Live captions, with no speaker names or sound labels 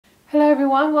Hello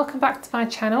everyone, welcome back to my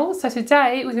channel. So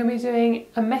today we're going to be doing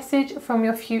a message from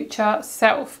your future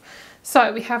self.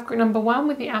 So we have group number 1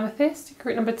 with the amethyst,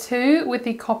 group number 2 with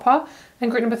the copper,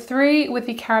 and group number 3 with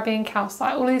the Caribbean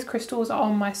calcite. All of these crystals are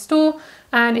on my store,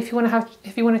 and if you want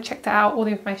to check that out, all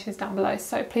the information is down below.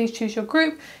 So please choose your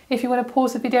group. If you want to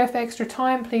pause the video for extra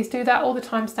time, please do that. All the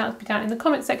timestamps will be down in the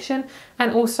comment section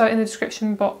and also in the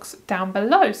description box down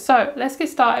below. So let's get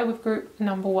started with group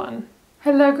number 1.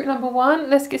 Hello group number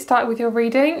 1, let's get started with your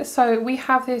reading. So we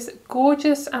have this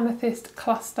gorgeous amethyst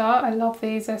cluster. I love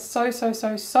these, they're so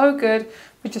good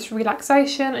for just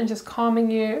relaxation and just calming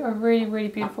you. A really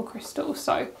beautiful crystal.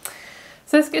 So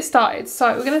let's get started.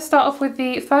 So we're going to start off with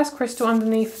the first crystal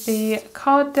underneath the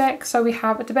card deck. So we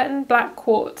have a Tibetan black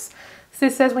quartz. So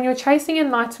this says, when you're chasing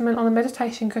enlightenment on the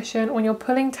meditation cushion, or when you're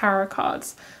pulling tarot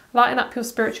cards, lighten up your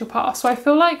spiritual path. So I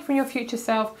feel like from your future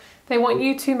self, they want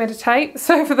you to meditate.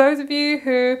 So for those of you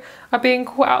who are being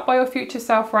caught out by your future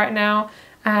self right now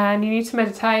and you need to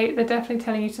meditate, they're definitely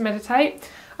telling you to meditate.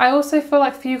 I also feel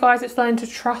like for you guys, it's learning to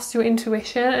trust your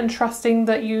intuition and trusting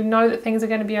that you know that things are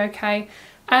going to be okay.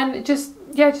 And just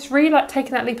really like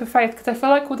taking that leap of faith, because I feel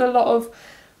like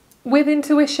with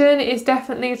intuition, it's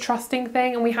definitely a trusting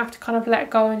thing, and we have to kind of let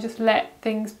go and just let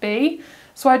things be.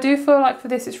 So I do feel like for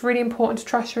this, it's really important to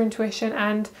trust your intuition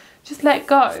and just let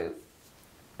go.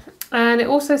 And it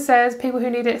also says people who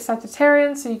need it,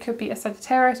 Sagittarian, so you could be a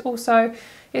Sagittarius also.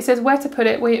 It says where to put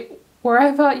it,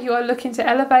 wherever you are looking to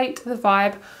elevate the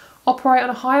vibe, operate on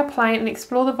a higher plane and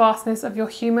explore the vastness of your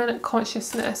human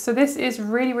consciousness. So this is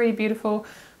really beautiful.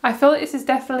 I feel like this is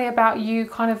definitely about you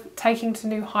kind of taking to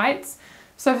new heights.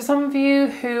 So for some of you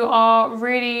who are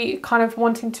really kind of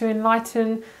wanting to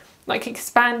enlighten, like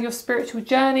expand your spiritual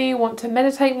journey, want to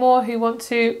meditate more, who want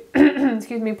to,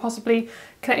 excuse me, possibly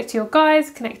connect to your guides,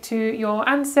 connect to your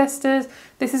ancestors,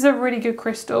 this is a really good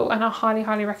crystal and I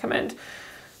highly recommend.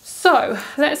 So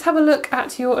let's have a look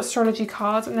at your astrology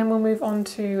cards and then we'll move on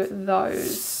to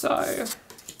those. So,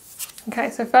 okay,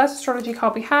 so first astrology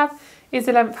card we have is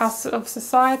 11th house of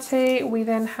society. We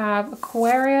then have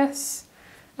Aquarius,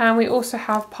 and we also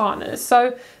have partners.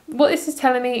 So what this is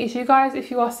telling me is you guys, if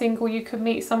you are single, you could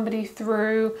meet somebody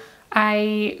through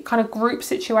a kind of group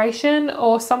situation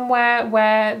or somewhere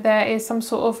where there is some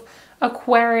sort of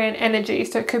Aquarian energy.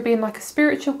 So it could be in like a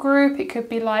spiritual group, it could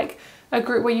be like a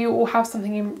group where you all have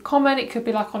something in common, it could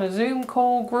be like on a Zoom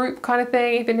call group kind of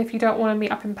thing, even if you don't want to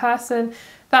meet up in person,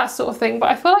 that sort of thing.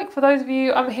 But I feel like for those of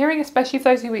you, I'm hearing especially for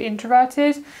those who are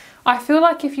introverted, I feel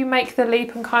like if you make the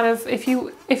leap and kind of, if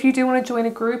you do want to join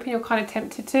a group and you're kind of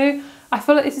tempted to, I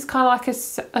feel like this is kind of like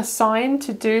a sign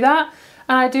to do that.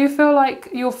 And I do feel like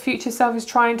your future self is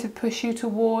trying to push you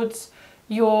towards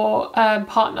your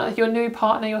partner, your new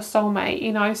partner, your soulmate,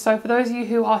 you know. So for those of you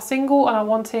who are single and are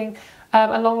wanting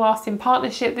a long-lasting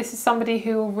partnership, this is somebody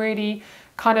who will really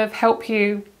kind of help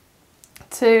you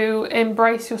to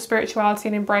embrace your spirituality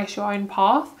and embrace your own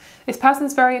path. This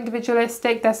person's very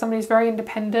individualistic, they're somebody who's very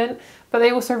independent, but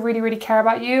they also really care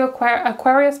about you.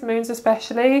 Aquarius moons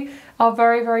especially are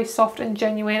very soft and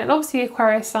genuine, and obviously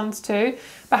Aquarius suns too,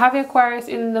 but having Aquarius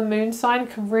in the moon sign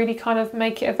can really kind of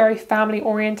make it a very family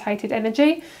orientated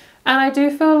energy. And I do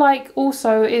feel like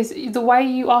also is the way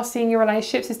you are seeing your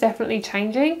relationships is definitely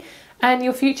changing. And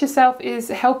your future self is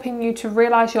helping you to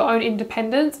realise your own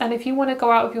independence. And if you want to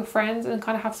go out with your friends and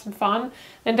kind of have some fun,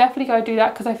 then definitely go do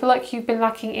that, because I feel like you've been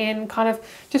lacking in kind of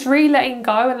just really letting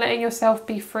go and letting yourself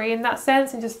be free in that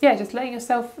sense, and just letting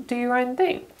yourself do your own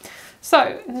thing.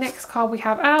 So next card we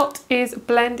have out is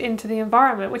blend into the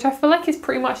environment, which I feel like is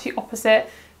pretty much the opposite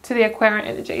to the Aquarian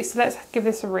energy. So let's give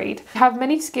this a read. You have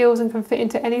many skills and can fit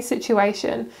into any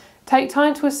situation. Take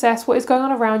time to assess what is going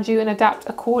on around you and adapt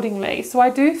accordingly. So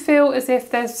I do feel as if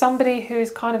there's somebody who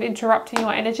is kind of interrupting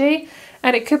your energy,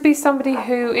 and it could be somebody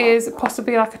who is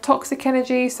possibly like a toxic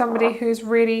energy, somebody who's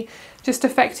really just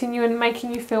affecting you and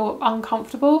making you feel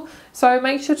uncomfortable. So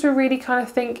make sure to really kind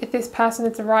of think if this person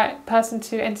is the right person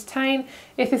to entertain,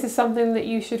 if this is something that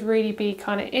you should really be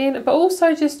kind of in, but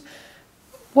also just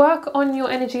work on your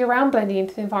energy around blending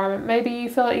into the environment. Maybe you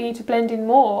feel like you need to blend in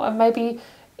more, and maybe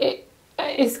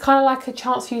it's kind of like a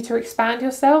chance for you to expand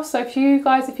yourself. So if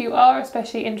you are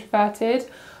especially introverted,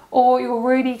 or you're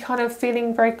really kind of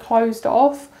feeling very closed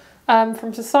off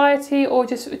from society, or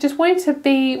just wanting to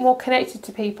be more connected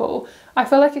to people, I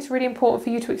feel like it's really important for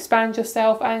you to expand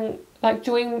yourself and like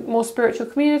join more spiritual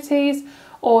communities,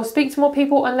 or speak to more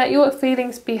people and let your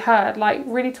feelings be heard. Like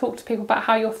really talk to people about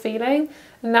how you're feeling,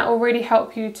 and that will really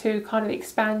help you to kind of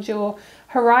expand your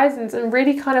horizons and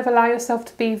really kind of allow yourself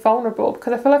to be vulnerable.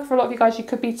 Because I feel like for a lot of you guys, you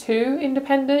could be too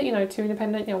independent, you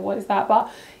know, what is that?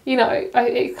 But, you know,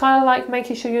 it's kind of like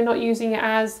making sure you're not using it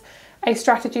as a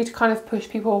strategy to kind of push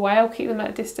people away or keep them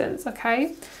at a distance,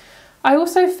 okay? I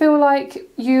also feel like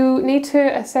you need to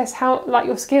assess how, like,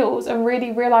 your skills and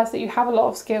really realise that you have a lot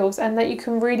of skills and that you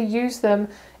can really use them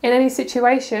in any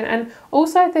situation. And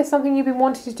also if there's something you've been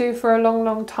wanting to do for a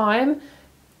long time,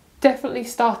 definitely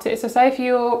start it. So say if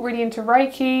you're really into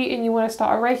Reiki and you want to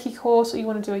start a Reiki course, or you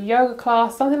want to do a yoga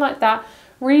class, something like that,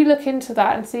 really look into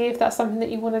that and see if that's something that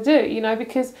you want to do, you know,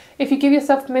 because if you give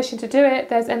yourself permission to do it,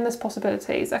 there's endless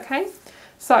possibilities, okay?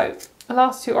 So the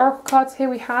last two oracle cards here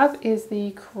we have is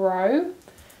the Crow,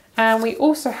 and we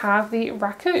also have the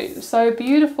Raccoon. So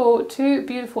beautiful, two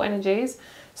beautiful energies.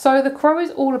 So the Crow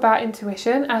is all about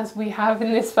intuition, as we have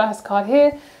in this first card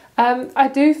here. I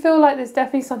do feel like there's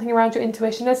definitely something around your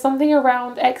intuition. There's something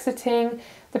around exiting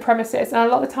the premises, and a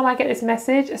lot of the time I get this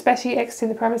message, especially exiting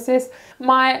the premises.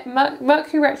 My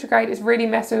Mercury retrograde is really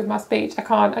messing with my speech. I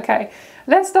can't. Okay,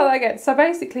 let's start that again. So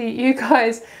basically you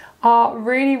guys are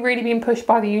really being pushed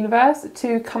by the universe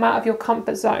to come out of your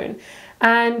comfort zone.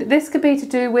 And this could be to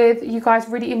do with you guys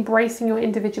really embracing your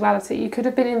individuality. You could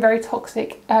have been in very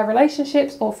toxic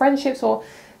relationships or friendships or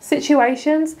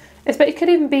situations, but it could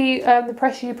even be the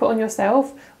pressure you put on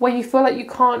yourself where you feel like you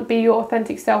can't be your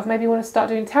authentic self. Maybe you want to start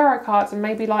doing tarot cards and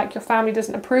maybe like your family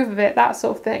doesn't approve of it, that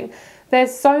sort of thing.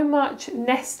 There's so much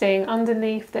nesting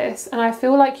underneath this, and I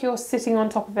feel like you're sitting on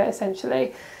top of it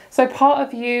essentially. So part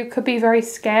of you could be very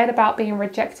scared about being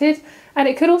rejected, and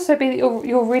it could also be that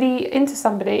you're really into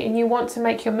somebody and you want to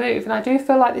make your move. And I do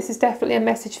feel like this is definitely a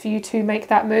message for you to make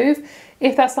that move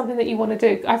if that's something that you want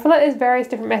to do. I feel like there's various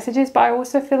different messages, but I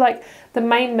also feel like the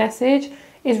main message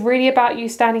is really about you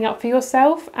standing up for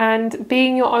yourself and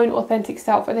being your own authentic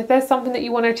self. And if there's something that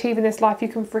you want to achieve in this life, you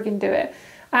can friggin' do it.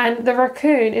 And the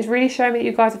Raccoon is really showing me that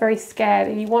you guys are very scared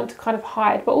and you want to kind of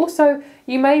hide, but also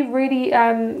you may really,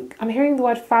 I'm hearing the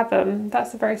word fathom.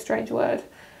 That's a very strange word.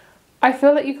 I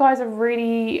feel that you guys are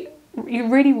you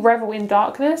really revel in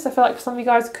darkness. I feel like some of you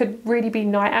guys could really be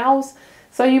night owls.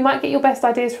 So you might get your best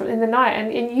ideas from in the night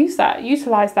and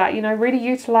utilize that, you know, really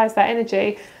utilize that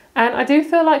energy. And I do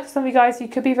feel like for some of you guys, you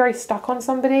could be very stuck on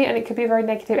somebody and it could be a very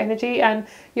negative energy, and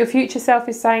your future self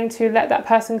is saying to let that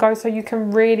person go so you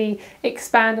can really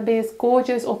expand and be this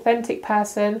gorgeous, authentic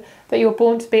person that you're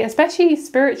born to be, especially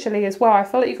spiritually as well. I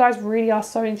feel like you guys really are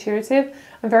so intuitive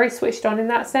and very switched on in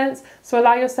that sense. So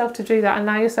allow yourself to do that and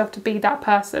allow yourself to be that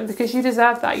person, because you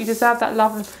deserve that. You deserve that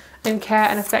love and care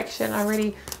and affection. I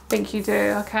really think you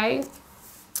do, okay?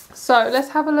 So let's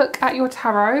have a look at your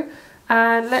tarot.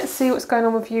 And let's see what's going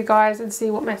on with you guys and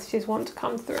see what messages want to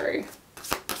come through.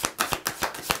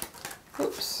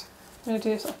 Oops, I'm going to do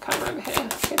this off camera over here,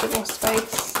 get a bit more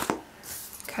space.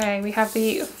 Okay, we have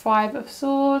the Five of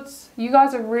Swords. You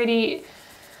guys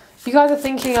are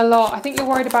thinking a lot. I think you're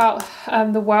worried about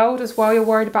the world as well. You're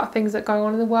worried about things that go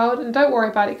on in the world. And don't worry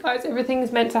about it, guys. Everything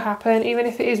is meant to happen, even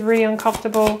if it is really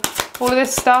uncomfortable. All of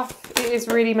this stuff, it is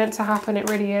really meant to happen. It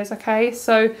really is, okay?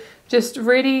 So just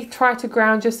really try to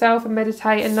ground yourself and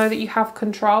meditate and know that you have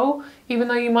control, even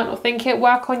though you might not think it.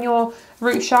 Work on your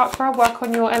root chakra, work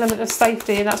on your element of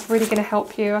safety, and that's really going to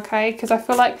help you, okay? Because I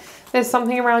feel like there's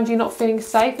something around you not feeling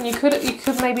safe, and you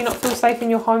could maybe not feel safe in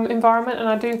your home environment,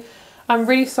 and I'm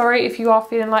really sorry if you are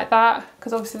feeling like that,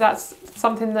 because obviously that's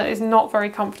something that is not very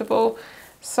comfortable.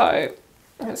 So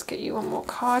let's get you one more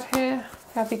card here.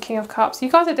 We have the King of Cups. You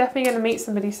guys are definitely going to meet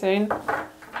somebody soon.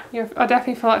 I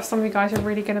definitely feel like some of you guys are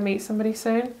really going to meet somebody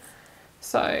soon.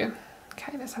 So,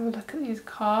 okay, let's have a look at these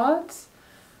cards.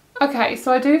 Okay,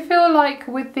 so I do feel like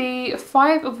with the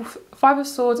Five of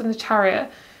Swords and the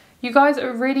Chariot, you guys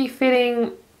are really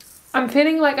feeling, I'm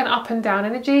feeling like an up and down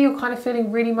energy. You're kind of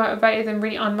feeling really motivated and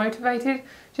really unmotivated.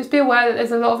 Just be aware that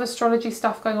there's a lot of astrology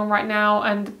stuff going on right now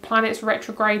and planets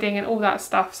retrograding and all that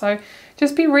stuff. So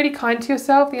just be really kind to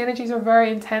yourself. The energies are very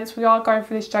intense. We are going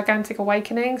through this gigantic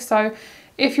awakening. So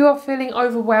if you are feeling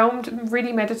overwhelmed,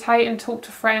 really meditate and talk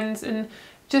to friends and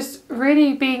just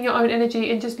really be in your own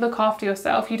energy and just look after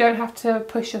yourself. You don't have to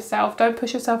push yourself. Don't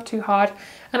push yourself too hard.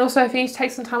 And also if you need to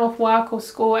take some time off work or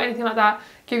school or anything like that,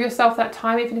 give yourself that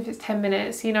time, even if it's 10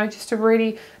 minutes, you know, just to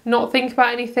really not think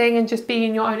about anything and just be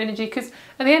in your own energy. Because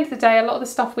at the end of the day, a lot of the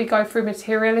stuff we go through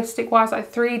materialistic wise,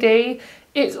 like 3D,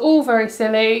 it's all very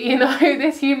silly, you know,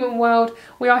 this human world,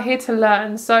 we are here to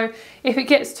learn. So if it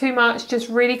gets too much, just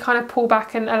really kind of pull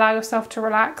back and allow yourself to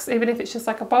relax, even if it's just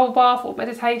like a bubble bath or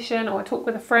meditation or a talk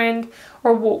with a friend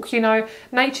or a walk, you know.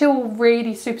 Nature will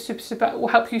really super will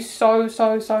help you so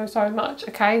much,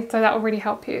 okay? So that will really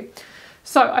help you.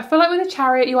 So I feel like with the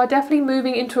Chariot, you are definitely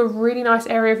moving into a really nice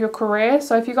area of your career.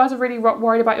 So if you guys are really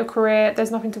worried about your career, there's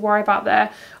nothing to worry about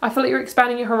there. I feel like you're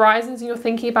expanding your horizons and you're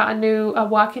thinking about a new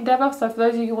work endeavor. So for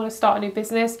those of you who want to start a new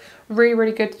business,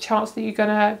 really good chance that you're going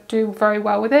to do very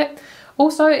well with it.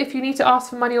 Also, if you need to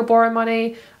ask for money or borrow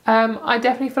money, I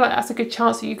definitely feel like that's a good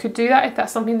chance that you could do that. If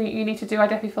that's something that you need to do, I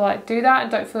definitely feel like do that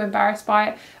and don't feel embarrassed by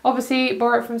it. Obviously,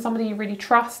 borrow it from somebody you really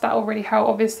trust. That will really help,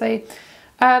 obviously.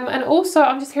 And also,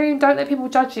 I'm just hearing, don't let people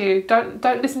judge you. Don't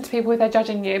listen to people if they're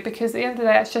judging you, because at the end of the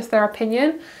day, it's just their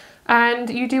opinion, and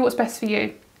you do what's best for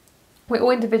you. We're all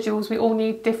individuals. We all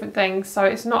need different things, so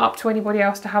it's not up to anybody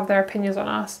else to have their opinions on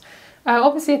us.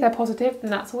 Obviously, if they're positive, then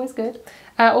that's always good.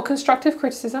 Or constructive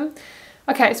criticism.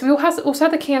 Okay, so we also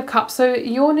have the King of Cups. So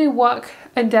your new work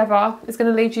endeavour is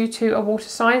going to lead you to a water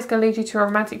sign. It's going to lead you to a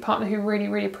romantic partner who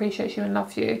really appreciates you and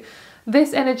loves you.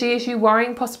 This energy is you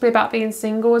worrying possibly about being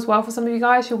single as well. For some of you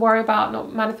guys, you worry about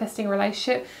not manifesting a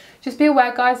relationship. Just be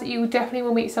aware, guys, that you definitely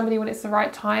will meet somebody when it's the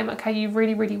right time. Okay, you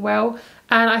really will.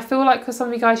 And I feel like for some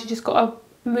of you guys, you just got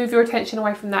to move your attention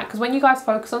away from that, because when you guys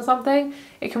focus on something,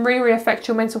 it can really affect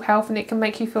your mental health and it can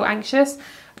make you feel anxious.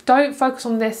 Don't focus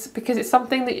on this, because it's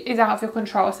something that is out of your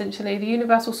control, essentially. The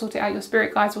universe will sort it out, your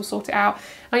spirit guides will sort it out,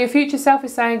 and your future self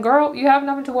is saying, girl, you have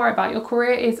nothing to worry about. Your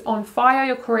career is on fire,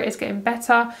 your career is getting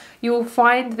better, you will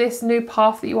find this new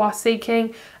path that you are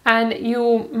seeking, and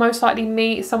you'll most likely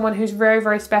meet someone who's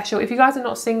very special. If you guys are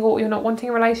not single or you're not wanting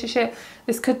a relationship,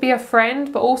 this could be a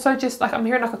friend, but also just like, I'm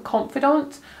hearing like a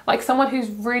confidant, like someone who's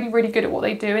really good at what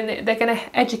they do, and they're going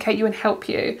to educate you and help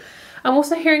you. I'm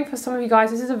also hearing for some of you guys,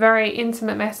 this is a very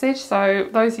intimate message. So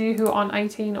those of you who aren't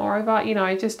 18 or over, you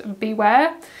know, just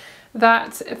beware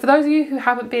that for those of you who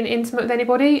haven't been intimate with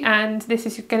anybody, and this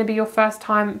is going to be your first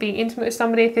time being intimate with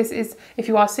somebody, if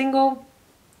you are single,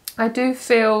 I do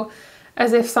feel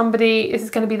as if this is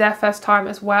going to be their first time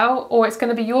as well, or it's going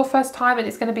to be your first time, and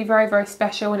it's going to be very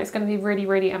special, and it's going to be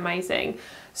really amazing.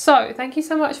 So thank you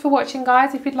so much for watching,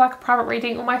 guys. If you'd like a private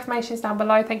reading, all my information is down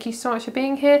below. Thank you so much for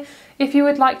being here. If you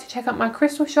would like to check out my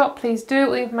crystal shop, please do.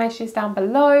 All the information is down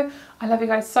below. I love you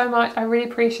guys so much. I really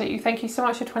appreciate you. Thank you so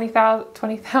much for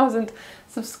 20,000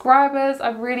 subscribers. I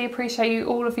really appreciate you,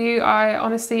 all of you. I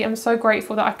honestly am so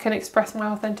grateful that I can express my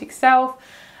authentic self,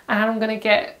 and I'm going to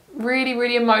get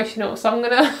really emotional. So I'm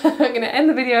gonna end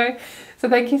the video. So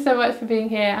thank you so much for being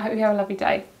here. I hope you have a lovely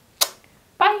day.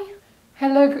 Bye.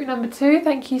 Hello, group number 2.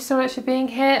 Thank you so much for being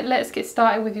here. Let's get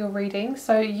started with your reading.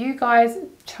 So you guys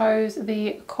chose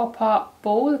the copper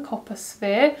ball, the copper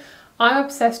sphere. I'm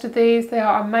obsessed with these. They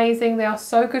are amazing. They are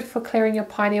so good for clearing your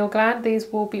pineal gland.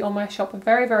 These will be on my shop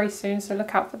very soon, so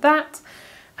look out for that.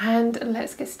 And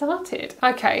let's get started.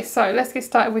 Okay, so let's get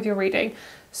started with your reading.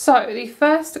 So the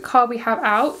first card we have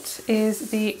out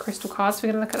is the crystal card. So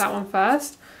we're going to look at that one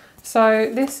first. So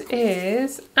this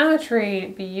is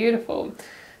Ametrine. Beautiful.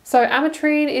 So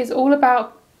Ametrine is all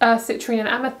about citrine and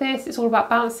amethyst. It's all about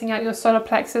balancing out your solar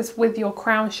plexus with your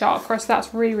crown chakra. So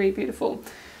that's really beautiful.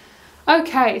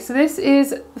 Okay, so this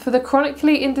is for the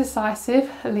chronically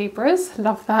indecisive Libras.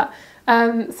 Love that.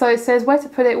 So it says where to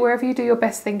put it wherever you do your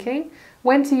best thinking,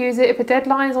 when to use it if a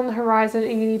deadline is on the horizon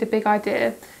and you need a big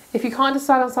idea. If you can't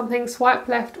decide on something, swipe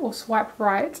left or swipe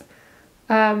right.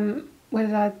 Where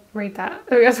did I read that?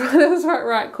 Oh, that's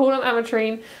right. Call on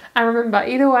Ametrine. And remember,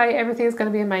 either way, everything is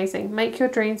going to be amazing. Make your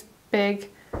dreams big.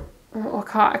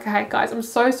 Okay, guys, I'm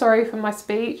so sorry for my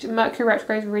speech. Mercury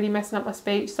retrograde is really messing up my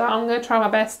speech. So I'm going to try my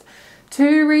best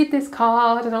to read this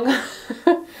card. And I'm going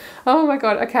to... Oh my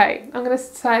God. Okay, I'm going to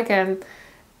say again.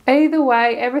 Either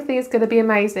way, everything is going to be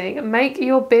amazing. Make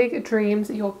your big dreams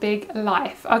your big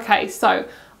life. Okay, so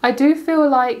I do feel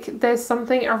like there's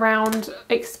something around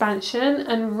expansion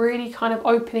and really kind of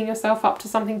opening yourself up to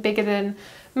something bigger than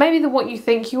maybe what you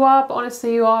think you are, but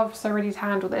honestly you are so ready to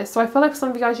handle this. So I feel like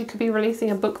some of you guys, you could be releasing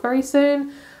a book very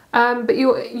soon, but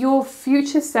your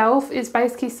future self is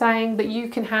basically saying that you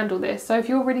can handle this. So if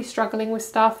you're really struggling with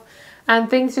stuff and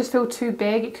things just feel too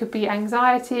big, it could be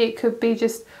anxiety, it could be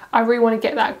just, I really want to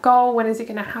get that goal, when is it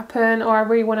going to happen? Or I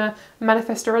really want to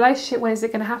manifest a relationship, when is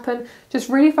it going to happen? Just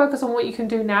really focus on what you can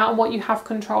do now and what you have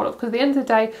control of. Because at the end of the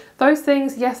day, those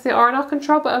things, yes, they are in our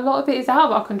control, but a lot of it is out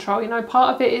of our control. You know,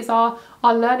 part of it is our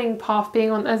learning path,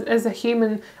 being on as a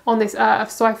human on this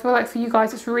earth. So I feel like for you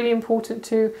guys, it's really important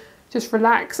to just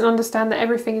relax and understand that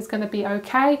everything is going to be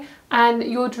okay, and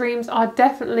your dreams are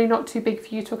definitely not too big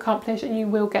for you to accomplish, and you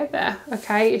will get there.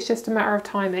 Okay, it's just a matter of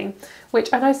timing,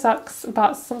 which I know sucks,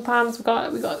 but sometimes we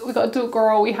got to do it,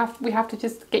 girl. We have to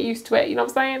just get used to it. You know what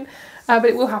I'm saying? But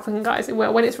it will happen, guys. It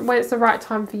will when it's the right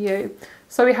time for you.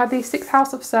 So we have the 6th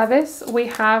house of service. We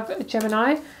have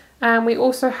Gemini. And we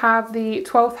also have the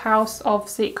 12th house of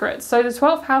secrets. So the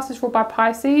 12th house is ruled by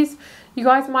Pisces. You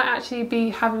guys might actually be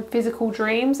having physical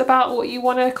dreams about what you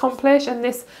want to accomplish, and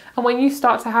when you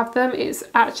start to have them, it's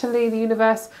actually the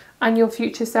universe and your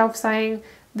future self saying,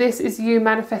 this is you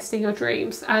manifesting your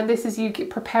dreams, and this is you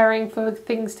preparing for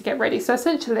things to get ready. So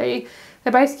essentially,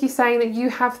 they're basically saying that you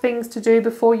have things to do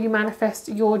before you manifest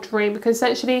your dream, because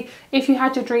essentially, if you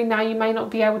had your dream now, you may not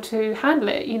be able to handle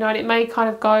it, you know, and it may kind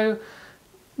of go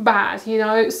bad, you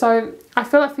know. So I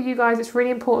feel like for you guys, it's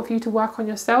really important for you to work on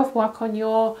yourself, work on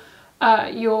your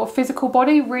physical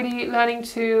body, really learning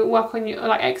to work on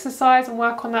your exercise and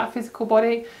work on that physical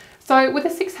body. So with the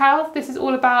 6th house, this is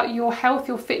all about your health,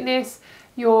 your fitness,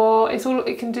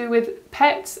 it can do with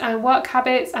pets and work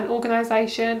habits and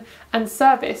organization and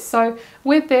service. So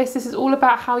with this is all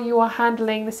about how you are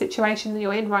handling the situation that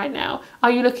you're in right now.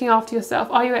 Are you looking after yourself?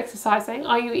 Are you exercising?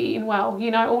 Are you eating well? You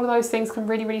know, all of those things can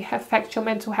really, really affect your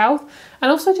mental health,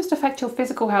 and also just affect your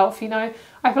physical health. You know,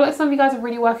 I feel like some of you guys are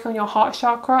really working on your heart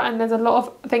chakra, and there's a lot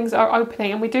of things that are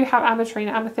opening, and we do have ametrine.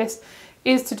 Amethyst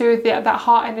is to do with that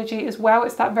heart energy as well.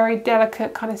 It's that very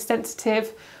delicate, kind of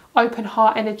sensitive, open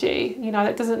heart energy, you know,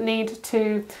 that doesn't need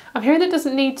to, I'm hearing that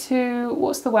doesn't need to,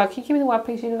 what's the word? Can you give me the word,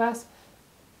 please, universe?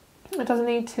 It doesn't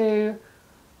need to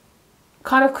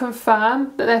kind of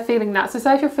confirm that they're feeling that. So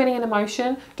say if you're feeling an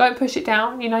emotion, don't push it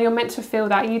down. You know, you're meant to feel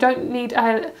that. You don't need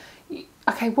a,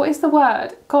 okay, what is the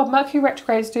word? God, Mercury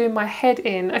retrograde is doing my head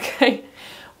in, okay.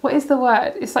 What is the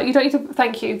word? It's like you don't need to,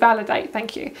 thank you, validate,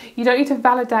 thank you. You don't need to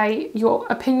validate your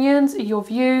opinions, your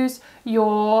views,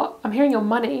 I'm hearing your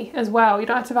money as well. You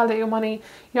don't have to validate your money.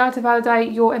 You don't have to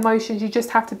validate your emotions. You just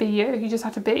have to be you. You just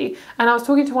have to be. And I was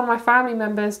talking to one of my family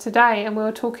members today, and we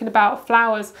were talking about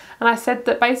flowers. And I said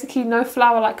that basically no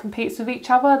flower like competes with each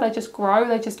other. They just grow.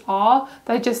 They just are.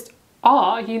 They just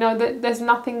are, you know, that there's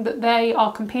nothing that they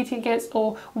are competing against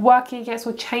or working against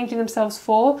or changing themselves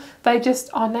for. They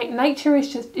just are. Nature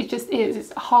is just, it just is.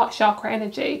 It's heart chakra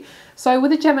energy. So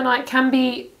with a Gemini, it can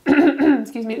be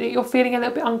excuse me, that you're feeling a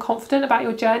little bit unconfident about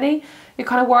your journey. You're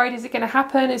kind of worried, is it going to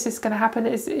happen? Is this going to happen?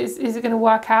 Is it going to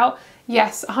work out?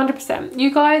 Yes, 100%.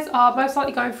 You guys are most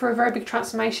likely going through a very big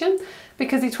transformation,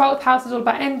 because the 12th house is all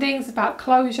about endings, it's about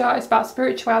closure, it's about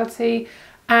spirituality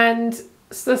and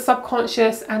the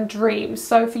subconscious and dreams.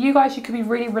 So for you guys, you could be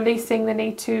really releasing the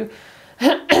need to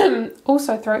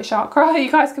also throat chakra. You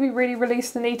guys could be really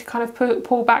releasing the need to kind of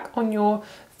pull back on your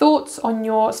thoughts, on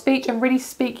your speech, and really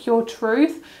speak your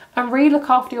truth and really look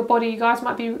after your body. You guys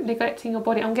might be neglecting your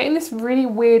body. I'm getting this really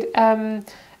weird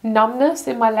numbness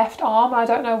in my left arm. I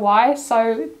don't know why.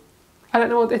 So I don't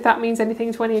know if that means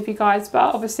anything to any of you guys,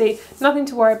 but obviously nothing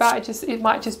to worry about. It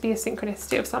might just be a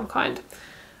synchronicity of some kind.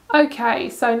 Okay,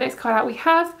 so next card out we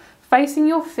have facing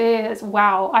your fears.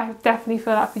 Wow, I definitely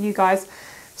feel that for you guys.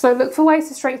 So look for ways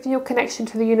to strengthen your connection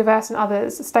to the universe and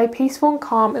others. Stay peaceful and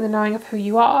calm in the knowing of who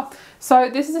you are. So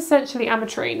this is essentially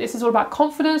ametrine. This is all about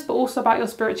confidence, but also about your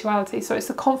spirituality. So it's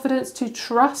the confidence to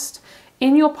trust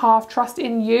in your path, trust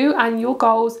in you and your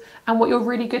goals and what you're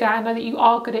really good at, and know that you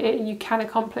are good at it and you can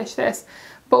accomplish this.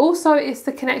 But also it's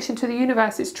the connection to the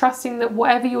universe. It's trusting that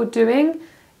whatever you're doing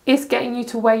is getting you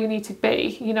to where you need to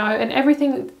be, you know, and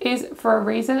everything is for a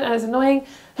reason. And as annoying,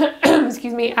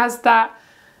 excuse me, as that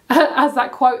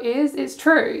quote is, it's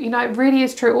true, you know, it really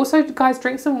is true. Also, guys,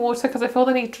 drink some water, because I feel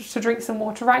the need to drink some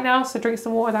water right now. So drink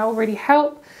some water, that will really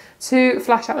help to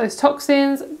flush out those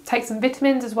toxins. Take some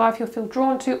vitamins as well if you feel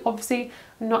drawn to. Obviously,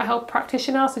 I'm not a health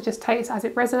practitioner, so just take it as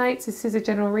it resonates. This is a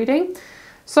general reading.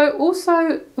 So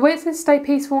also, the way it says stay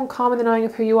peaceful and calm in the knowing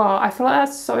of who you are, I feel like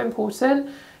that's so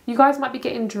important. You guys might be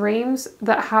getting dreams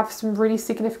that have some really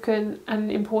significant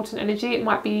and important energy. It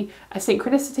might be a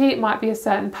synchronicity, it might be a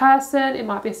certain person, it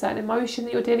might be a certain emotion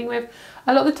that you're dealing with.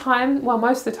 A lot of the time, well,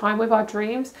 most of the time with our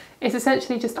dreams, it's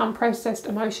essentially just unprocessed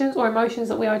emotions, or emotions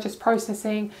that we are just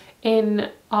processing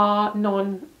in our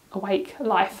non-awake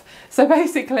life. So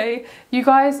basically, you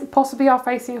guys possibly are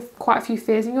facing quite a few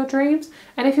fears in your dreams,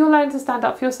 and if you're learning to stand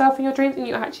up for yourself in your dreams, and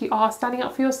you actually are standing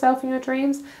up for yourself in your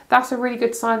dreams, that's a really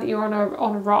good sign that you're on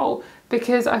a roll.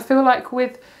 Because I feel like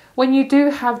when you do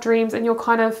have dreams and you're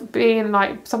kind of being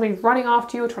like somebody running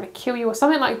after you or trying to kill you or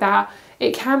something like that,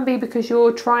 it can be because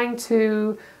you're trying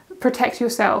to protect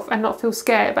yourself and not feel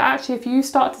scared. But actually, if you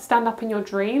start to stand up in your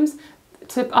dreams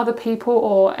to other people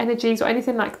or energies or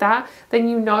anything like that, then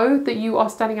you know that you are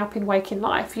standing up in waking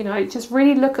life. You know, just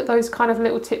really look at those kind of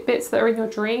little tidbits that are in your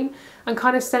dream and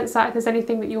kind of sense that if there's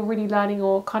anything that you're really learning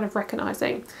or kind of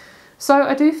recognizing. So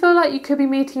I do feel like you could be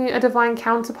meeting a divine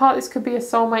counterpart. This could be a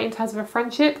soulmate in terms of a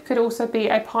friendship, could also be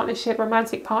a partnership,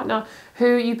 romantic partner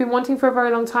who you've been wanting for a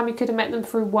very long time. You could have met them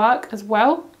through work as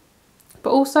well. But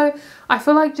also, I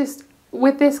feel like just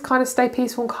with this kind of stay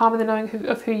peaceful and calm in the knowing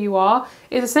of who you are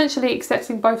is essentially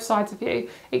accepting both sides of you,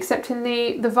 accepting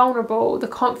the vulnerable, the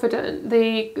confident,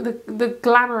 the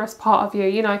glamorous part of you.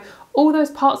 You know, all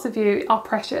those parts of you are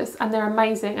precious and they're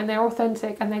amazing and they're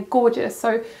authentic and they're gorgeous.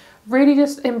 So really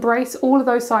just embrace all of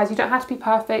those sides. You don't have to be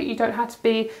perfect. You don't have to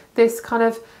be this kind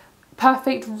of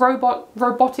perfect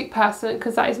robotic person,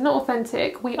 because that is not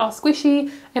authentic. We are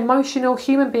squishy, emotional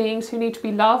human beings who need to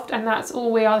be loved, and that's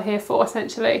all we are here for,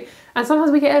 essentially. And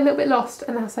sometimes we get a little bit lost,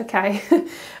 and that's okay.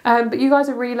 But you guys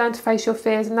have really learned to face your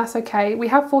fears, and that's okay. We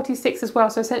have 46 as well,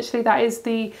 so essentially that is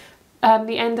the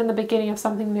end and the beginning of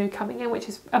something new coming in, which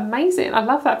is amazing. I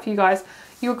love that for you guys.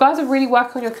 You guys are really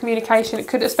working on your communication. It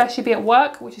could especially be at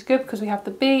work, which is good because we have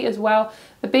the B as well.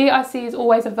 The B I see is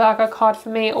always a Virgo card for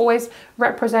me. It always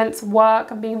represents work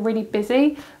and being really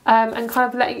busy, and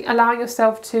kind of allowing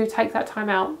yourself to take that time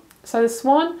out. So the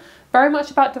Swan, very much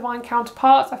about divine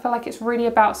counterparts. I feel like it's really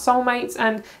about soulmates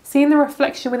and seeing the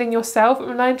reflection within yourself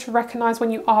and learning to recognize when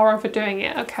you are overdoing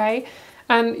it, okay?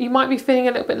 And you might be feeling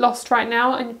a little bit lost right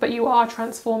now, but you are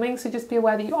transforming. So just be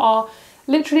aware that you are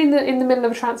literally in the middle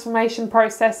of a transformation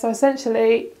process. So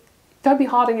essentially, don't be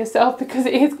hard on yourself, because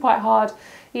it is quite hard.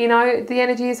 You know, the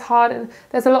energy is hard, and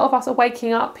there's a lot of us are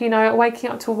waking up, you know, waking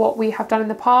up to what we have done in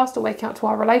the past, or waking up to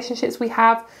our relationships we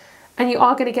have. And you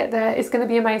are going to get there. It's going to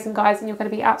be amazing, guys, and you're going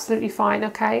to be absolutely fine,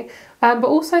 okay? But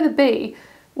also the B.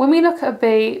 When we look at a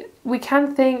bee, we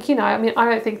can think, you know, I mean, I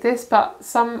don't think this, but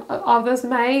some others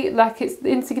may, like it's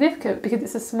insignificant because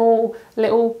it's a small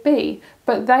little bee,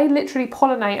 but they literally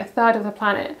pollinate a third of the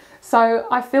planet. So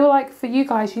I feel like for you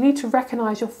guys, you need to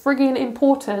recognize your frigging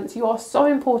importance. You are so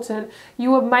important.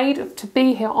 You were made to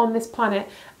be here on this planet.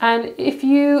 And if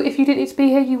you didn't need to be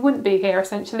here, you wouldn't be here,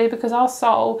 essentially, because our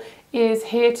soul is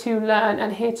here to learn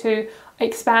and here to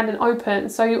expand and open.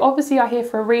 So you obviously are here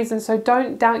for a reason, so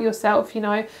don't doubt yourself. You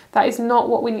know, that is not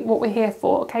what we're here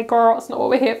for, okay girl? It's not what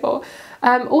we're here for.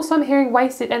 Also, I'm hearing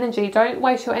wasted energy. Don't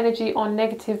waste your energy on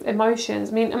negative emotions.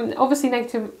 I mean, obviously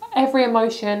every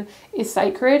emotion is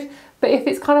sacred, but if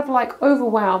it's kind of like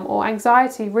overwhelm or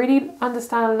anxiety, really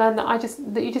understand and learn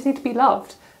that you just need to be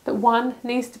loved. That one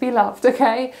needs to be loved,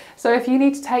 okay? So if you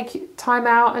need to take time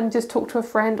out and just talk to a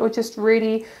friend, or just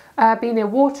really be near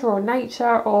water or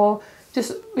nature, or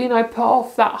just, you know, put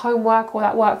off that homework or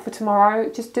that work for tomorrow,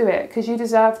 just do it, because you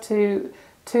deserve to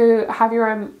have your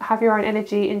own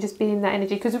energy and just be in that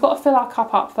energy, because we've got to fill our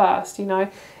cup up first. You know,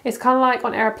 it's kind of like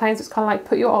on airplanes, it's kind of like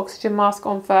put your oxygen mask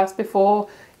on first before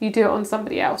you do it on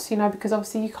somebody else, you know, because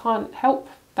obviously you can't help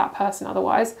that person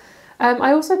otherwise.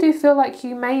 I also do feel like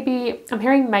you may be, I'm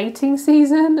hearing mating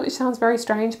season, which sounds very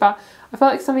strange, but I feel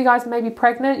like some of you guys may be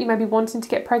pregnant. You may be wanting to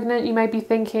get pregnant. You may be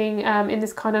thinking in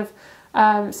this kind of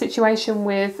situation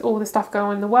with all the stuff going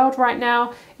on in the world right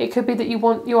now. It could be that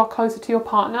you are closer to your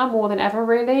partner more than ever,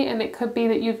 really, and it could be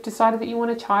that you've decided that you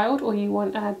want a child, or you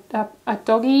want a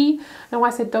doggy. No, I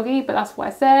said doggy, but that's what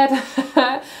I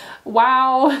said.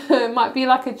 Wow. It might be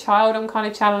like a child I'm kind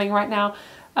of channeling right now.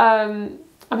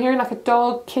 I'm hearing like a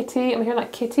dog, kitty. I'm hearing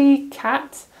like kitty,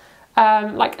 cat.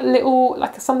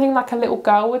 Like something like a little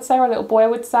girl would say, or a little boy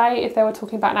would say if they were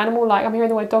talking about an animal. Like I'm hearing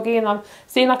the word doggy, and I'm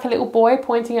seeing like a little boy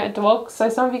pointing at a dog. So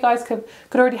some of you guys could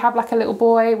already have like a little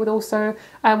boy with also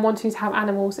wanting to have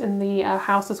animals in the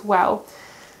house as well.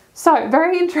 So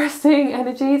very interesting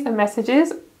energies and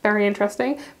messages. Very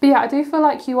interesting. But yeah, I do feel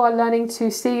like you are learning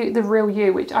to see the real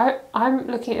you, which I'm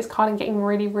looking at this card and getting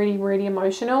really, really, really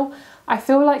emotional. I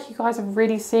feel like you guys are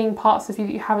really seeing parts of you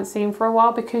that you haven't seen for a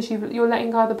while, because you're letting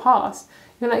go of the past.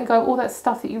 You're letting go of all that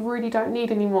stuff that you really don't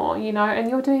need anymore, you know, and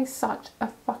you're doing such a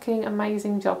fucking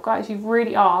amazing job, guys. You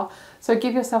really are. So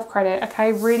give yourself credit,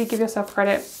 okay? Really give yourself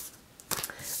credit.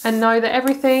 And know that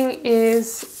everything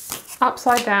is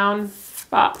upside down,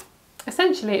 but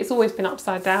essentially it's always been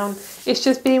upside down. It's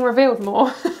just being revealed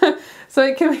more. So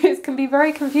it can be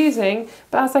very confusing,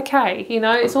 but that's okay. You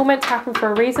know, it's all meant to happen for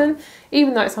a reason,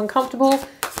 even though it's uncomfortable.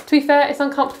 To be fair, it's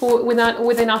uncomfortable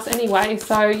within us anyway.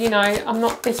 So, you know,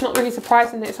 it's not really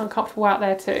surprising that it's uncomfortable out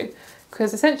there too,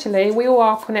 because essentially we all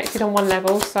are connected on one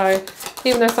level. So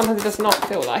even though sometimes it does not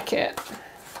feel like it.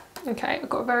 Okay, I've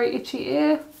got a very itchy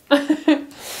ear.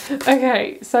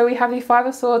 Okay, so we have the Five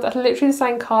of Swords. That's literally the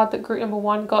same card that group number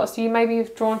 1 got. So you maybe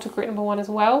have drawn to group number 1 as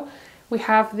well. We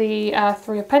have the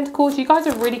Three of Pentacles. You guys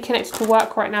are really connected to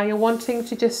work right now. You're wanting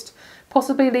to just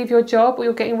possibly leave your job, or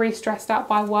you're getting really stressed out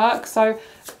by work. So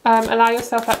allow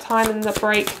yourself that time and the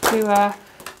break to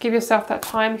give yourself that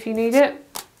time if you need it.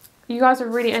 You guys are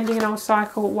really ending an old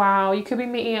cycle. Wow, you could be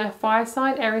meeting a fire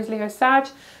sign, Aries, Leo, Sag.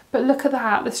 But look at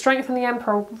that, the Strength and the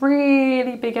Emperor,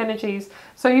 really big energies.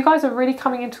 So you guys are really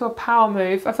coming into a power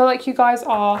move. I feel like you guys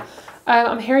are,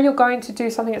 I'm hearing you're going to do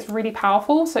something that's really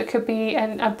powerful. So it could be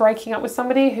a breaking up with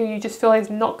somebody who you just feel is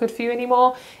not good for you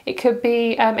anymore. It could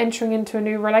be entering into a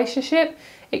new relationship.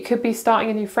 It could be starting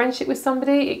a new friendship with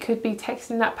somebody. It could be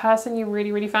texting that person you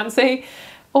really, really fancy.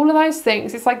 All of those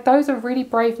things, it's like those are really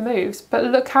brave moves. But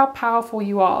look how powerful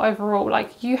you are overall.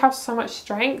 Like, you have so much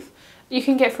strength. You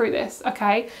can get through this,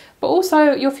 okay? But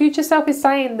also, your future self is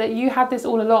saying that you had this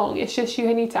all along. It's just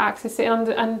you need to access it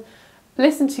and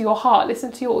listen to your heart,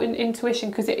 listen to your intuition,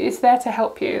 because it is there to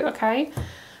help you, okay?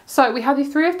 So we have the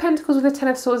Three of Pentacles with the Ten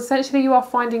of Swords. Essentially, you are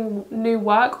finding new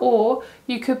work, or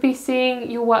you could be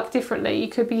seeing your work differently. You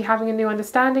could be having a new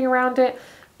understanding around it,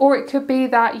 or it could be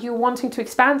that you're wanting to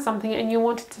expand something and you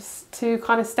wanted to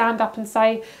kind of stand up and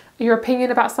say your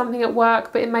opinion about something at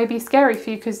work, but it may be scary for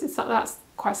you because that's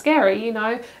quite scary, you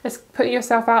know. It's putting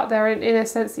yourself out there in a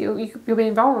sense that you're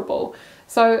being vulnerable.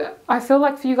 So I feel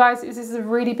like for you guys, this is a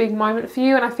really big moment for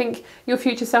you, and I think your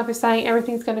future self is saying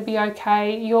everything's going to be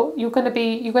okay. You're going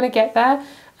to get there,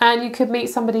 and you could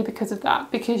meet somebody because of that,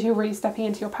 because you're really stepping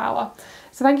into your power.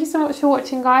 So thank you so much for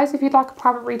watching, guys. If you'd like a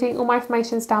private reading, all my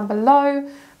information is down below.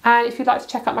 And if you'd like to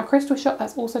check out my crystal shop,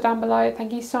 that's also down below.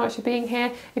 Thank you so much for being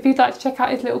here. If you'd like to check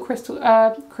out his little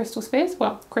crystal spheres,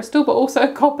 well, crystal, but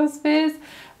also copper spheres,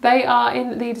 they are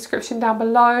in the description down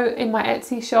below in my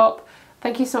Etsy shop.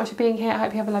 Thank you so much for being here. I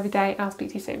hope you have a lovely day, and I'll speak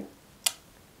to you soon.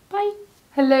 Bye.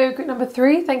 Hello, group number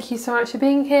 3. Thank you so much for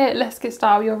being here. Let's get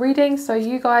started with your reading. So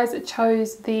you guys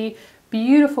chose the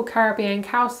beautiful Caribbean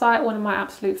Calcite, one of my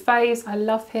absolute faves. I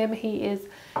love him. He is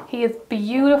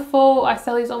beautiful. I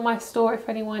sell these on my store if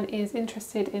anyone is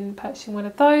interested in purchasing one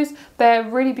of those. They're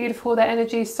really beautiful. Their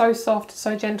energy is so soft,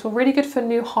 so gentle. Really good for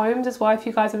new homes as well if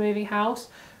you guys are moving house.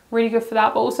 Really good for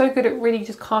that, but also good at really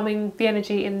just calming the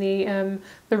energy in the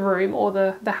room or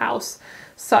the house.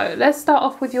 So let's start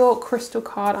off with your crystal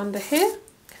card under here.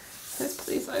 Let's put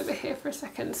these over here for a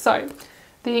second. So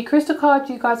the crystal card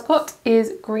you guys got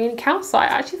is Green Calcite.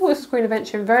 I actually thought this was Green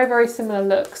Adventure. Very, very similar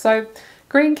look. So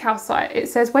Green Calcite, it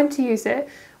says when to use it.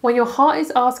 When your heart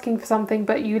is asking for something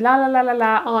but you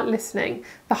aren't listening.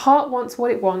 The heart wants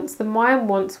what it wants. The mind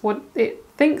wants what it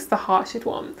thinks the heart should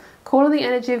want. Call on the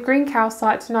energy of Green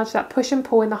Calcite to nudge that push and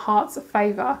pull in the heart's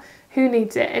favour. Who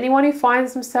needs it? Anyone who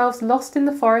finds themselves lost in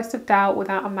the forest of doubt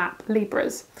without a map.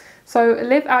 Libras. So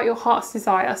live out your heart's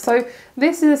desire. So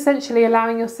this is essentially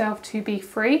allowing yourself to be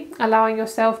free, allowing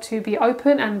yourself to be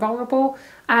open and vulnerable,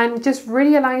 and just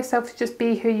really allowing yourself to just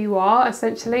be who you are,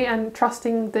 essentially, and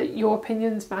trusting that your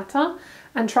opinions matter,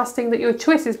 and trusting that your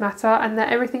choices matter, and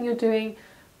that everything you're doing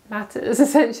matters,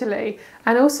 essentially.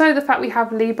 And also the fact we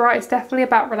have Libra, it's definitely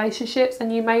about relationships,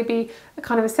 and you may be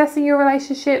kind of assessing your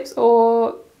relationships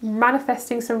or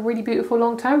manifesting some really beautiful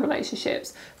long-term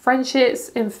relationships, friendships,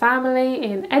 in family,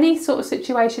 in any sort of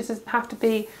situations. It doesn't have to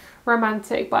be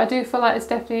romantic, but I do feel like it's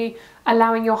definitely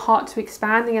allowing your heart to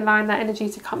expand and allowing that energy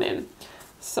to come in.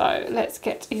 So let's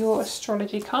get your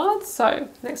astrology cards. So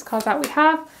next card that we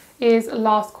have is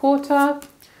last quarter.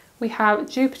 We have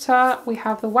Jupiter, we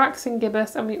have the waxing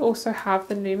gibbous, and we also have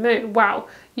the new moon. Wow,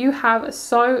 you have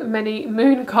so many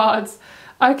moon cards.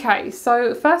 Okay,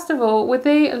 so first of all, with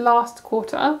the last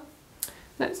quarter,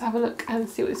 let's have a look and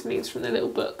see what this means from the little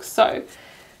book. So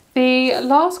the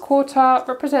last quarter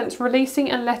represents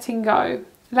releasing and letting go.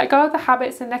 Let go of the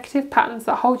habits and negative patterns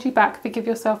that hold you back. Forgive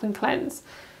yourself and cleanse.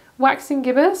 Waxing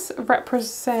gibbous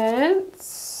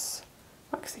represents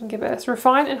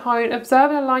refine and hone,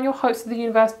 observe and align your hopes with the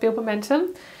universe, build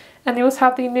momentum. And you also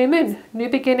have the new moon, new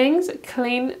beginnings,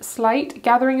 clean slate,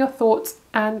 gathering your thoughts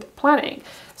and planning.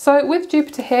 So with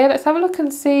Jupiter here, let's have a look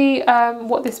and see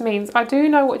what this means. I do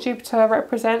know what Jupiter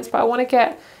represents, but I want to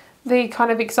get the kind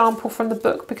of example from the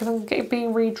book because I'm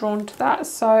being redrawn to that.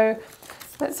 So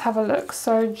let's have a look.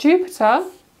 So Jupiter,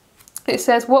 it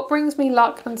says, what brings me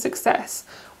luck and success?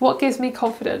 What gives me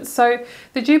confidence? So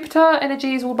the Jupiter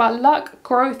energy is all about luck,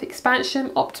 growth,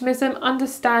 expansion, optimism,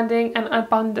 understanding, and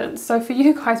abundance. So for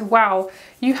you guys, wow,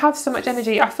 you have so much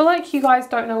energy. I feel like you guys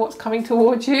don't know what's coming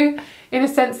towards you, in a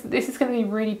sense that this is going to be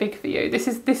really big for you. This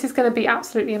is going to be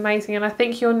absolutely amazing, and I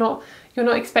think you're not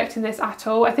expecting this at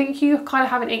all. I think you kind of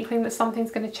have an inkling that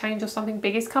something's going to change or something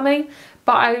big is coming,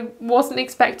 but I wasn't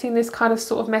expecting this kind of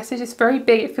sort of message. It's very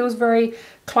big. It feels very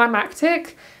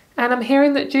climactic. And I'm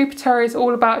hearing that Jupiter is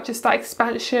all about just that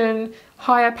expansion,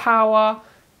 higher power,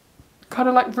 kind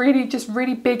of like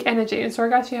really big energy. And sorry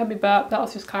guys, you had me burp, that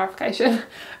was just clarification.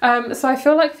 So I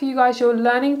feel like for you guys, you're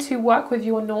learning to work with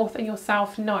your North and your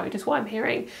South node is what I'm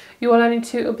hearing. You are learning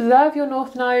to observe your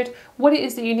North node, what it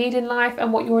is that you need in life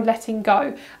and what you're letting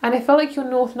go. And I feel like your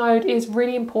North node is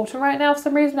really important right now. For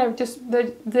some reason, I've just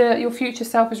your future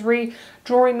self is really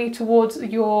drawing me towards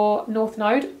your North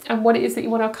node and what it is that you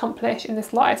want to accomplish in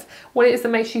this life, what it is that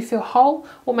makes you feel whole,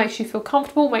 what makes you feel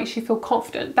comfortable, makes you feel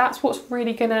confident. That's what's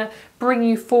really gonna bring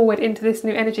you forward into this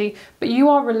new energy. But you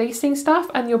are releasing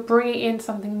stuff and you're bringing in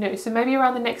something new. So maybe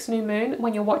around the next new moon,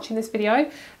 when you're watching this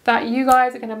video, that you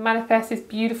guys are going to manifest this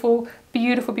beautiful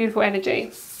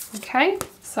energy. Okay,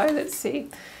 so let's see.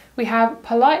 We have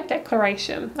polite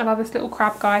declaration. I love this little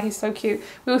crab guy, he's so cute.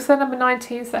 We also have number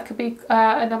 19, so that could be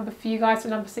a number for you guys, a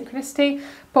number synchronicity.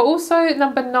 But also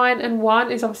number 9 and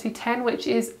 1 is obviously 10, which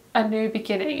is a new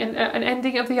beginning, an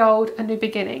ending of the old, a new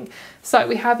beginning. So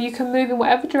we have, you can move in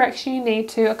whatever direction you need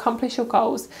to accomplish your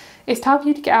goals. It's time for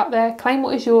you to get out there, claim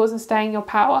what is yours and stay in your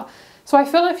power. So I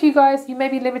feel like for you guys, you may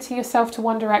be limiting yourself to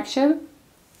one direction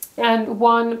and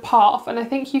one path, and I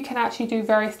think you can actually do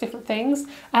various different things,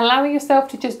 allowing yourself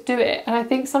to just do it. And I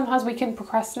think sometimes we can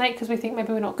procrastinate because we think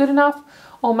maybe we're not good enough,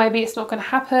 or maybe it's not going to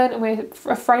happen and we're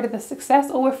afraid of the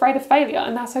success, or we're afraid of failure,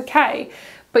 and that's okay.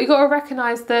 But you got to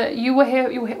recognize that you were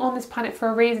here on this planet for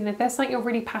a reason. If there's something you're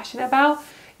really passionate about,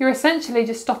 you're essentially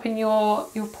just stopping you're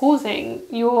pausing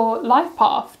your life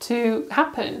path to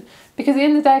happen. Because at the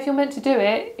end of the day, if you're meant to do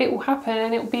it, it will happen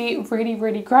and it will be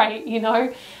really great, you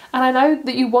know. And I know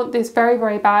that you want this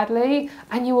very badly,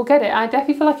 and you will get it. I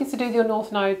definitely feel like it's to do with your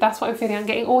North node. That's what I'm feeling. I'm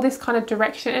getting all this kind of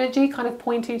direction energy kind of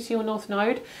pointing to your North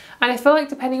node. And I feel like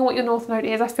depending on what your North node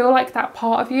is, I feel like that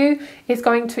part of you is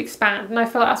going to expand. And I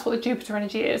feel like that's what the Jupiter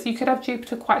energy is. You could have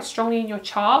Jupiter quite strongly in your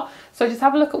chart. So just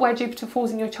have a look at where Jupiter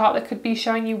falls in your chart. That could be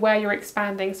showing you where you're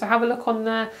expanding. So have a look on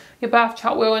your birth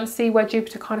chart wheel and see where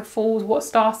Jupiter kind of falls, what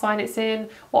star sign it's in,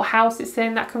 what house it's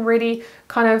in. That can really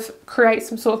kind of create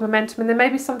some sort of momentum. And there may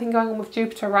be something going on with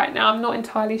Jupiter right now. I'm not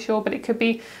entirely sure, but it could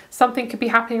be something could be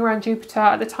happening around Jupiter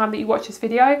at the time that you watch this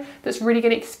video that's really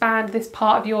going to expand this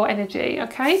part of your energy.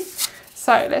 Okay,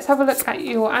 so let's have a look at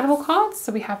your animal cards.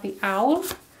 So we have the owl,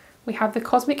 we have the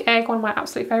cosmic egg, one of my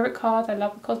absolute favorite cards. I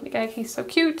love the cosmic egg, he's so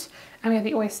cute. And we have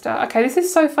the oyster. Okay, this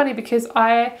is so funny because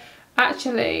I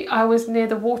was near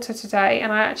the water today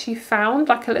and I actually found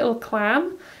like a little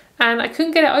clam. And I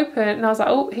couldn't get it open, and I was like,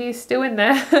 oh, he's still in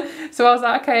there. So I was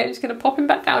like, okay, I'm just going to pop him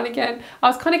back down again. I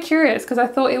was kind of curious because I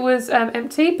thought it was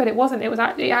empty, but it wasn't.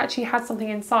 It actually had something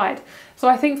inside. So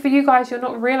I think for you guys, you're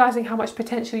not realizing how much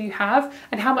potential you have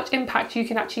and how much impact you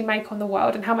can actually make on the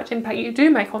world and how much impact you do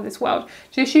make on this world.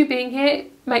 Just you being here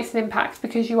makes an impact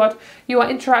because you are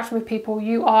interacting with people,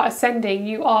 you are ascending,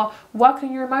 you are working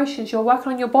on your emotions, you're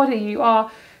working on your body, you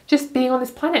are just being on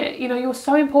this planet. You know, you're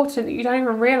so important that you don't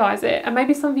even realize it, and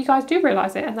maybe some of you guys do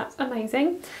realize it, and that's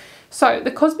amazing. So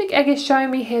the cosmic egg is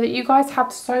showing me here that you guys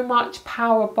have so much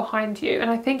power behind you, and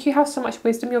I think you have so much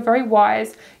wisdom. You're very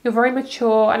wise, you're very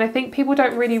mature, and I think people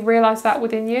don't really realize that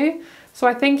within you. So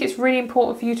I think it's really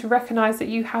important for you to recognize that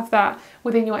you have that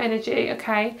within your energy.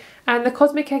 Okay, and the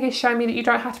cosmic egg is showing me that you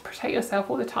don't have to protect yourself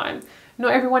all the time.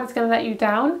 Not everyone is going to let you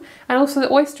down. And also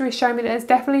the oyster is showing me that there's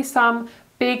definitely some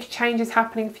big changes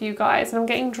happening for you guys, and I'm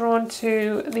getting drawn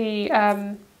to the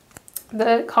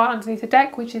card underneath the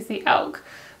deck, which is the elk.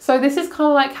 So this is kind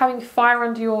of like having fire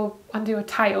under your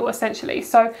tail, essentially.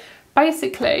 So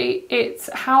basically it's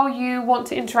how you want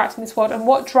to interact in this world and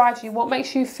what drives you, what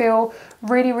makes you feel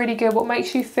really good, what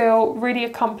makes you feel really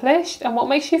accomplished, and what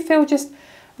makes you feel just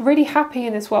really happy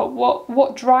in this world.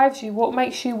 What drives you, what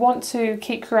makes you want to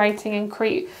keep creating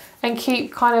and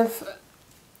keep kind of,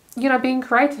 you know, being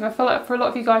creative. I feel like for a lot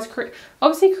of you guys,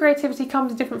 obviously creativity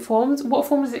comes in different forms. What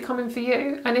form does it come in for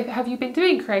you? And have you been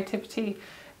doing creativity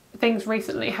things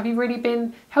recently? Have you really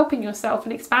been helping yourself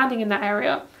and expanding in that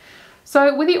area?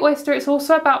 So with the oyster, it's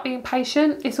also about being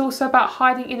patient. It's also about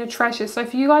hiding inner treasures. So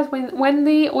for you guys, when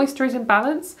the oyster is in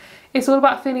balance, it's all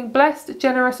about feeling blessed,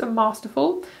 generous and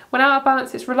masterful. When out of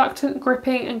balance, it's reluctant,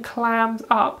 gripping and clams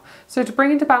up. So to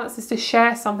bring into balance is to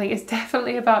share something. It's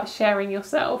definitely about sharing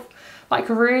yourself. Like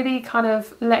really kind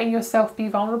of letting yourself be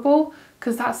vulnerable,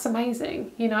 because that's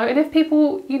amazing, you know. And if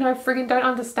people, you know, frigging don't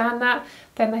understand that,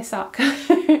 then they suck.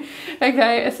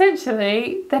 Okay,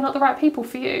 essentially, they're not the right people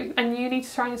for you, and you need to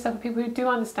surround yourself with people who do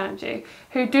understand you,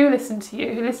 who do listen to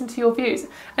you, who listen to your views.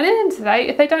 And at the end of the day,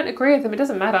 if they don't agree with them, it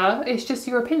doesn't matter. It's just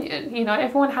your opinion, you know.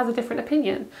 Everyone has a different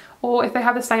opinion, or if they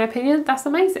have the same opinion, that's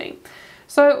amazing.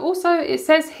 So also, it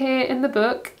says here in the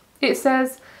book, it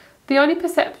says, The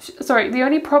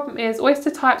only problem is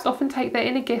oyster types often take their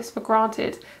inner gifts for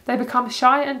granted. They become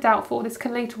shy and doubtful. This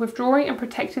can lead to withdrawing and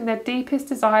protecting their deepest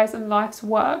desires and life's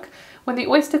work. When the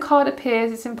oyster card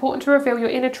appears, it's important to reveal your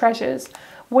inner treasures.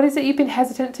 What is it you've been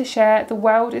hesitant to share? The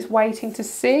world is waiting to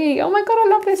see. Oh my God, I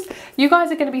love this. You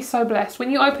guys are going to be so blessed. When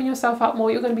you open yourself up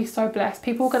more, you're going to be so blessed.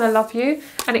 People are going to love you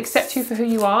and accept you for who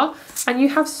you are. And you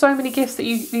have so many gifts that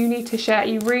you need to share.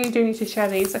 You really do need to share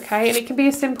these, okay? And it can be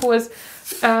as simple as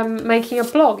making a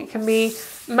blog. It can be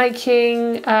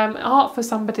making art for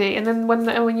somebody, and then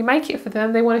when you make it for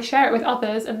them, they want to share it with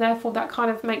others, and therefore that kind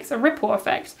of makes a ripple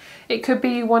effect. It could be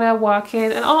you want to work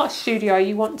in an art studio,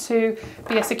 you want to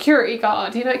be a security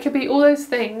guard, you know, it could be all those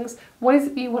things. What is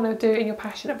it you want to do and you're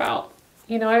passionate about,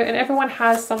 you know? And everyone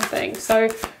has something, so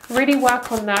really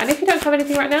work on that. And if you don't have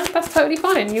anything right now, that's totally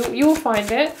fine. You'll find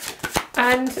it.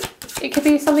 And it could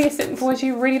be something as simple as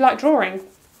you really like drawing,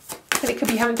 and it could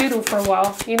be you haven't doodled for a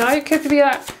while, you know, it could be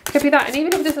that, and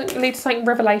even if it doesn't lead to something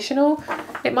revelational,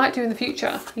 it might do in the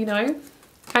future, you know,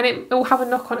 and it will have a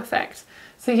knock-on effect.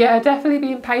 So yeah, definitely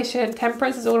being patient.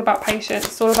 Temperance is all about patience.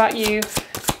 It's all about you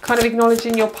kind of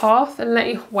acknowledging your path and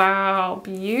letting, wow,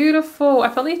 beautiful. I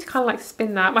felt the need to kind of like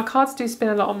spin that. My cards do spin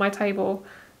a lot on my table,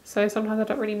 so sometimes I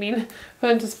don't really mean for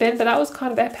them to spin, but that was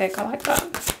kind of epic. I like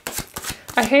that.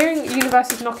 I'm hearing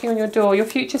universe is knocking on your door. Your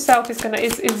future self is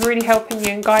really helping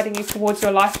you and guiding you towards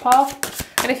your life path.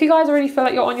 And if you guys already feel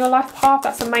like you're on your life path,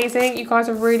 that's amazing. You guys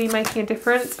are really making a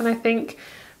difference. And I think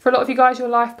for a lot of you guys, your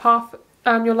life path,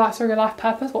 your life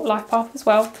purpose, or life path as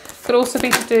well, could also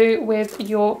be to do with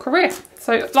your career.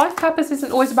 So life purpose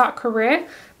isn't always about career,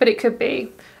 but it could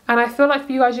be. And I feel like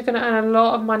for you guys, you're going to earn a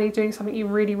lot of money doing something you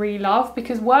really, really love,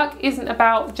 because work isn't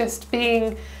about just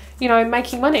being, you know,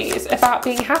 making money. It's about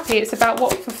being happy. It's about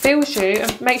what fulfills you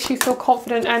and makes you feel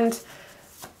confident and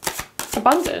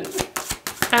abundant.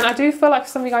 And I do feel like for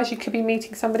some of you guys, you could be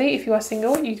meeting somebody. If you are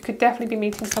single, you could definitely be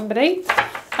meeting somebody,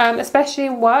 especially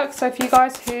in work. So for you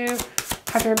guys who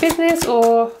have your own business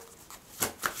or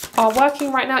are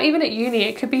working right now, even at uni,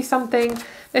 it could be something.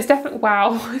 There's definitely,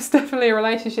 wow, it's definitely a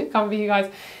relationship coming for you guys.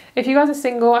 If you guys are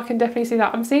single, I can definitely see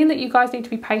that. I'm seeing that you guys need to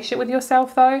be patient with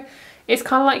yourself though. It's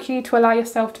kind of like you need to allow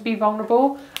yourself to be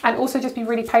vulnerable and also just be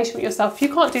really patient with yourself. If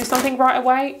you can't do something right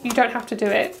away, you don't have to do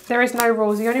it. There is no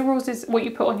rules. The only rules is what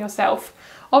you put on yourself.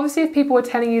 Obviously, if people are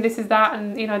telling you this is that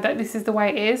and, you know, that this is the way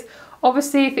it is,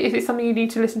 obviously if it's something you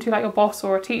need to listen to, like your boss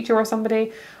or a teacher or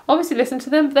somebody, obviously listen to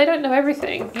them, but they don't know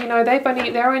everything. You know,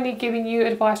 they're only giving you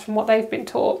advice from what they've been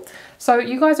taught. So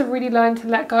you guys are really learning to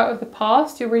let go of the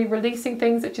past. You're really releasing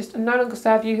things that just no longer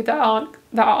serve you, that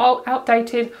are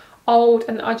outdated, old,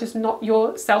 and are just not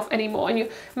yourself anymore. And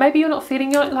maybe you're not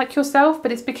feeling like yourself,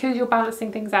 but it's because you're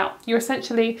balancing things out. You're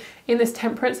essentially in this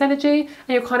temperance energy and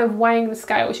you're kind of weighing the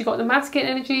scales. You've got the masculine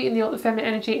energy and you've got the feminine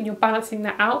energy, and you're balancing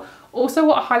that out. Also,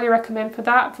 what I highly recommend for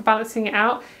balancing it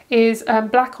out is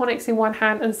black onyx in one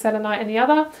hand and selenite in the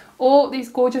other, or these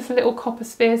gorgeous little copper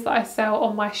spheres that I sell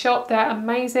on my shop. They're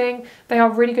amazing. They are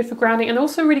really good for grounding and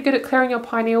also really good at clearing your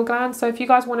pineal gland. So if you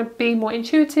guys want to be more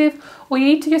intuitive, or you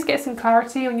need to just get some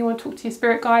clarity and you want to talk to your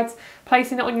spirit guides,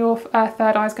 placing it on your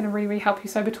third eye is going to really, really help you.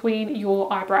 So between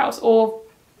your eyebrows, or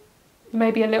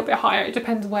maybe a little bit higher, it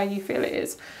depends where you feel it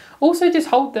is. Also, just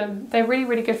hold them. They're really,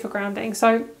 really good for grounding.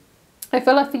 So I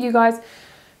feel like for you guys,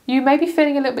 you may be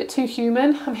feeling a little bit too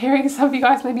human. I'm hearing some of you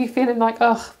guys may be feeling like,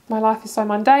 oh, my life is so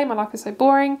mundane, my life is so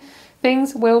boring.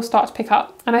 Things will start to pick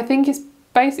up. And I think it's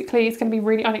going to be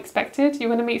really unexpected. You're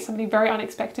going to meet somebody very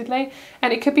unexpectedly.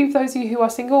 And it could be for those of you who are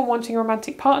single and wanting a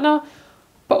romantic partner.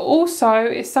 But also,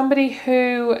 it's somebody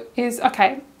who is,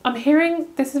 okay, I'm hearing,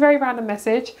 this is a very random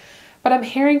message, but I'm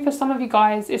hearing for some of you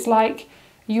guys, it's like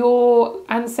your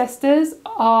ancestors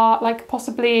are like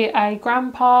possibly a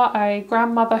grandpa, a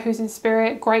grandmother who's in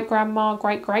spirit, great-grandma,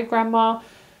 great-great-grandma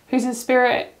who's in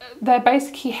spirit. They're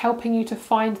basically helping you to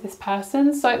find this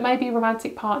person. So it may be a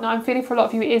romantic partner. I'm feeling for a lot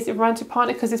of you it is a romantic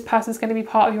partner, because this person's going to be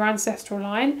part of your ancestral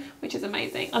line, which is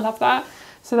amazing. I love that.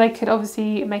 So they could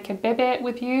obviously make a baby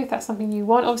with you if that's something you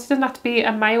want. Obviously, it doesn't have to be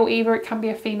a male either. It can be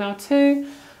a female too,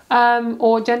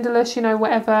 or genderless, you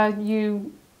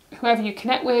know, whoever you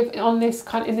connect with on this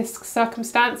in this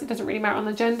circumstance. It doesn't really matter on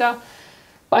the gender.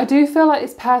 But I do feel like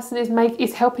this person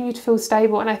is helping you to feel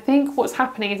stable. And I think what's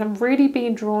happening is I'm really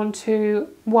being drawn to,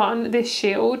 one, this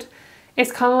shield.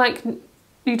 It's kind of like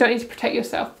you don't need to protect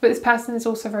yourself, but this person is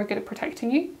also very good at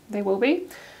protecting you. They will be.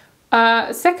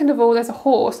 Second of all, there's a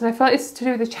horse, and I feel like it's to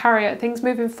do with the chariot, things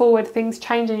moving forward, things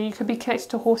changing. You could be connected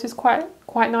to horses quite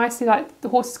nicely. Like the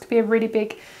horses could be a really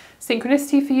big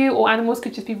synchronicity for you, or animals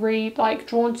could just be really like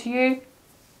drawn to you.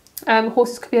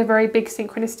 Horses could be a very big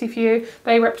synchronicity for you.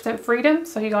 They represent freedom,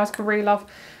 so you guys could really love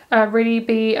really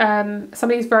be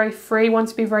somebody who's very free,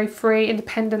 wants to be very free,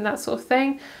 independent, that sort of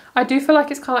thing. I do feel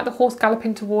like it's kind of like the horse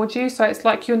galloping towards you, so it's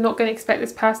like you're not going to expect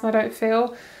this person, I don't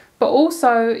feel. But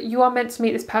also, you are meant to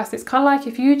meet this person. It's kind of like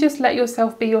if you just let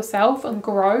yourself be yourself and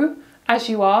grow as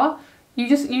you are, you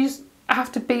just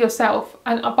have to be yourself.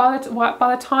 And by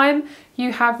the time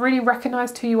you have really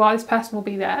recognised who you are, this person will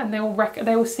be there, and they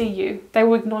will see you, they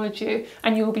will acknowledge you,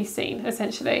 and you will be seen,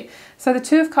 essentially. So the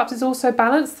Two of Cups is also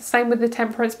balanced, the same with the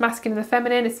Temperance, masculine and the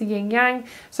feminine, it's the yin yang.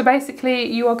 So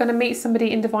basically, you are going to meet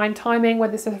somebody in divine timing,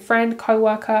 whether it's a friend,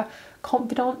 co-worker,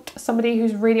 confidant, somebody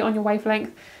who's really on your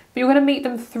wavelength. But you're going to meet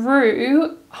them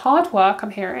through hard work,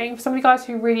 I'm hearing. For some of you guys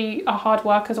who really are hard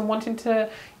workers and wanting to,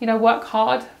 you know, work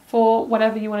hard for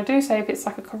whatever you want to do, say if it's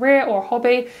like a career or a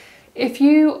hobby.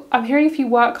 I'm hearing if you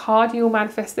work hard, you will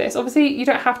manifest this. Obviously, you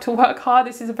don't have to work hard.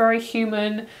 This is a very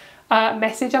human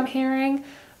message I'm hearing.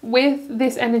 With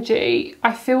this energy,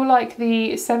 I feel like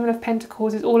the Seven of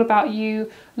Pentacles is all about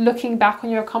you looking back on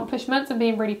your accomplishments and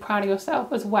being really proud of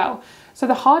yourself as well. So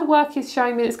the hard work is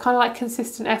showing me it's kind of like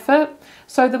consistent effort.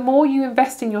 So the more you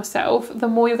invest in yourself, the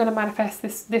more you're going to manifest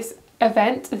this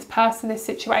event, this person, this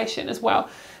situation as well.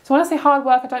 So when I say hard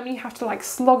work, I don't mean you have to like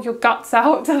slog your guts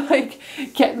out to like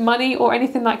get money or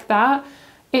anything like that.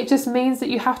 It just means that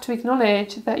you have to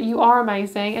acknowledge that you are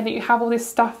amazing and that you have all this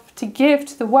stuff to give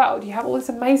to the world. You have all this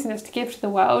amazingness to give to the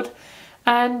world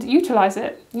and utilize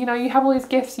it. You know, you have all these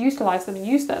gifts, utilize them and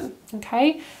use them,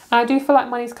 okay? And I do feel like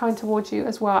money's coming towards you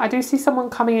as well. I do see someone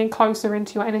coming in closer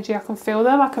into your energy. I can feel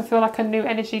them. I can feel like a new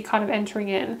energy kind of entering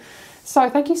in. So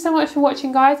thank you so much for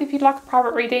watching, guys. If you'd like a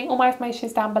private reading, all my information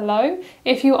is down below.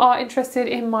 If you are interested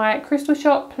in my crystal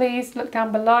shop, please look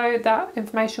down below. That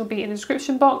information will be in the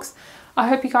description box. I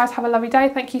hope you guys have a lovely day.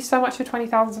 Thank you so much for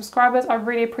 20,000 subscribers. I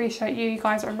really appreciate you. You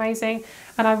guys are amazing.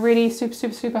 And I really super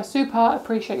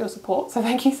appreciate your support. So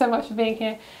thank you so much for being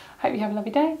here. I hope you have a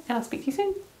lovely day and I'll speak to you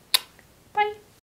soon.